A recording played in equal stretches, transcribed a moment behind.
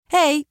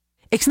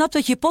Ik snap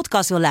dat je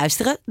podcast wil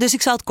luisteren, dus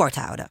ik zal het kort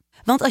houden.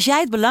 Want als jij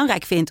het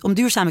belangrijk vindt om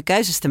duurzame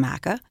keuzes te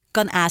maken,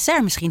 kan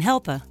ASR misschien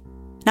helpen.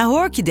 Nou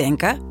hoor ik je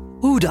denken,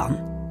 hoe dan?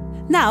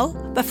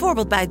 Nou,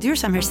 bijvoorbeeld bij het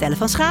duurzaam herstellen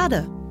van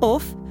schade.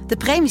 Of de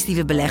premies die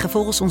we beleggen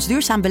volgens ons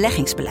duurzaam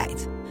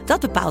beleggingsbeleid.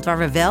 Dat bepaalt waar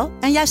we wel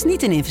en juist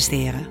niet in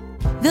investeren.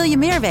 Wil je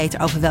meer weten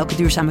over welke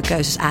duurzame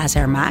keuzes ASR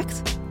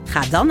maakt?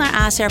 Ga dan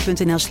naar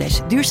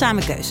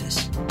asr.nl/duurzame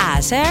keuzes.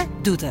 ASR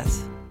doet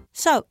het.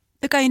 Zo,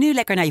 dan kan je nu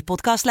lekker naar je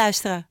podcast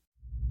luisteren.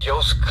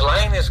 Joost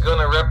Klein is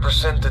gonna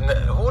represent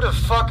who the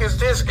fuck is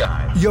this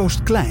guy?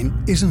 Joost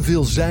Klein is een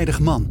veelzijdig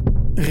man.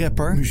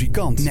 Rapper,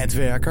 muzikant,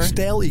 netwerker,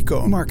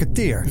 stijlicoon,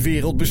 marketeer,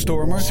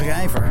 wereldbestormer,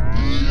 schrijver.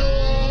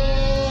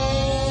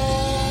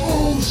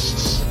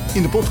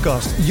 In de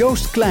podcast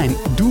Joost Klein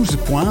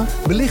 12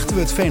 points belichten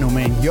we het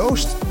fenomeen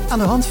Joost aan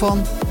de hand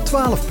van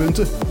 12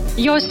 punten.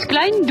 Joost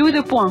Klein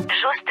 12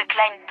 points. Joost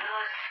Klein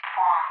 12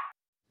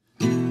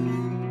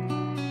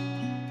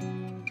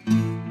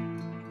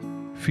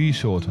 points. 4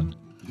 soorten.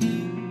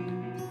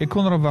 Ik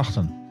kon erop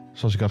wachten,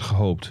 zoals ik had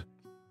gehoopt.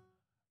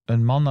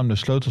 Een man nam de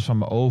sleutels van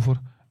me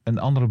over, een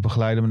andere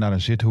begeleidde me naar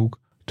een zithoek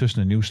tussen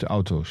de nieuwste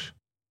auto's.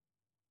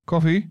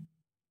 Koffie?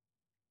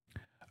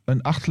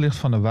 Een achterlicht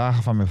van de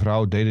wagen van mijn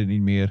vrouw deed het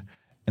niet meer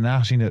en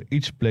aangezien er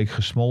iets bleek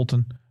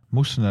gesmolten,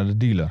 moesten we naar de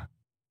dealer.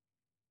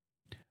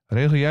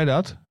 Regel jij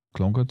dat?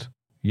 Klonk het.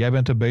 Jij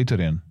bent er beter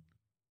in.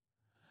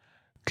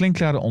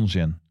 Klinkklare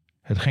onzin.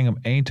 Het ging om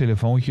 1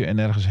 telefoontje en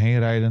ergens heen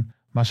rijden,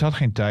 maar ze had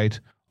geen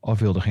tijd of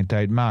wilde geen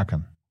tijd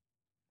maken.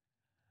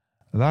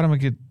 Waarom ik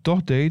dit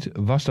toch deed,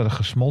 was dat de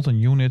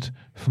gesmolten unit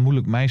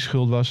vermoedelijk mijn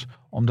schuld was,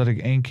 omdat ik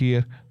 1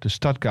 keer de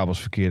startkabels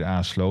verkeerd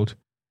aansloot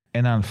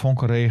en na een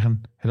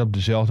vonkenregen het op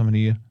dezelfde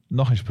manier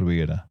nog eens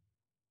probeerde.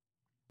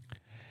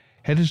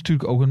 Het is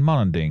natuurlijk ook een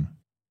mannending.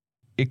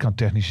 Ik kan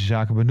technische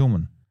zaken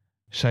benoemen.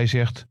 Zij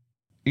zegt,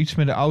 iets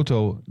met de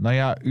auto, nou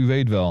ja, u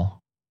weet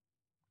wel.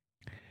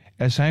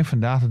 Er zijn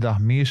vandaag de dag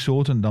meer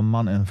soorten dan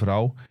man en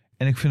vrouw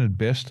en ik vind het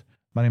best,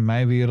 maar in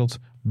mijn wereld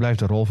blijft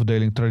de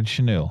rolverdeling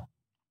traditioneel.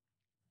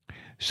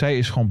 Zij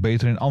is gewoon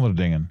beter in andere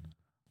dingen,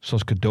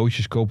 zoals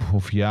cadeautjes kopen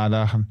voor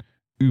verjaardagen,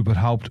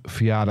 überhaupt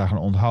verjaardagen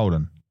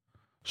onthouden.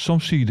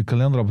 Soms zie je de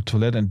kalender op het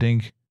toilet en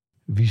denk,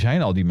 wie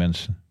zijn al die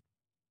mensen?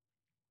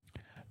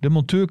 De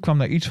monteur kwam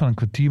na iets van een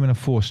kwartier met een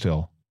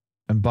voorstel.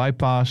 Een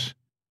bypass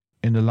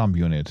in de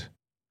lampunit.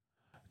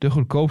 De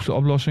goedkoopste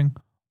oplossing,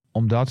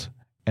 omdat,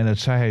 en dat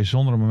zei hij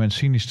zonder een moment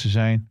cynisch te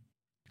zijn,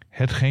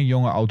 het geen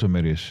jonge auto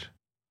meer is.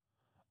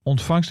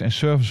 Ontvangst en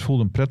service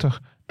voelden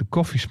prettig, de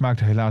koffie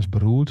smaakte helaas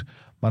beroerd,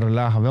 maar er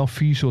lagen wel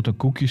 4 soorten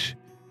koekjes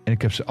en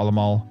ik heb ze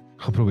allemaal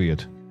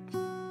geprobeerd.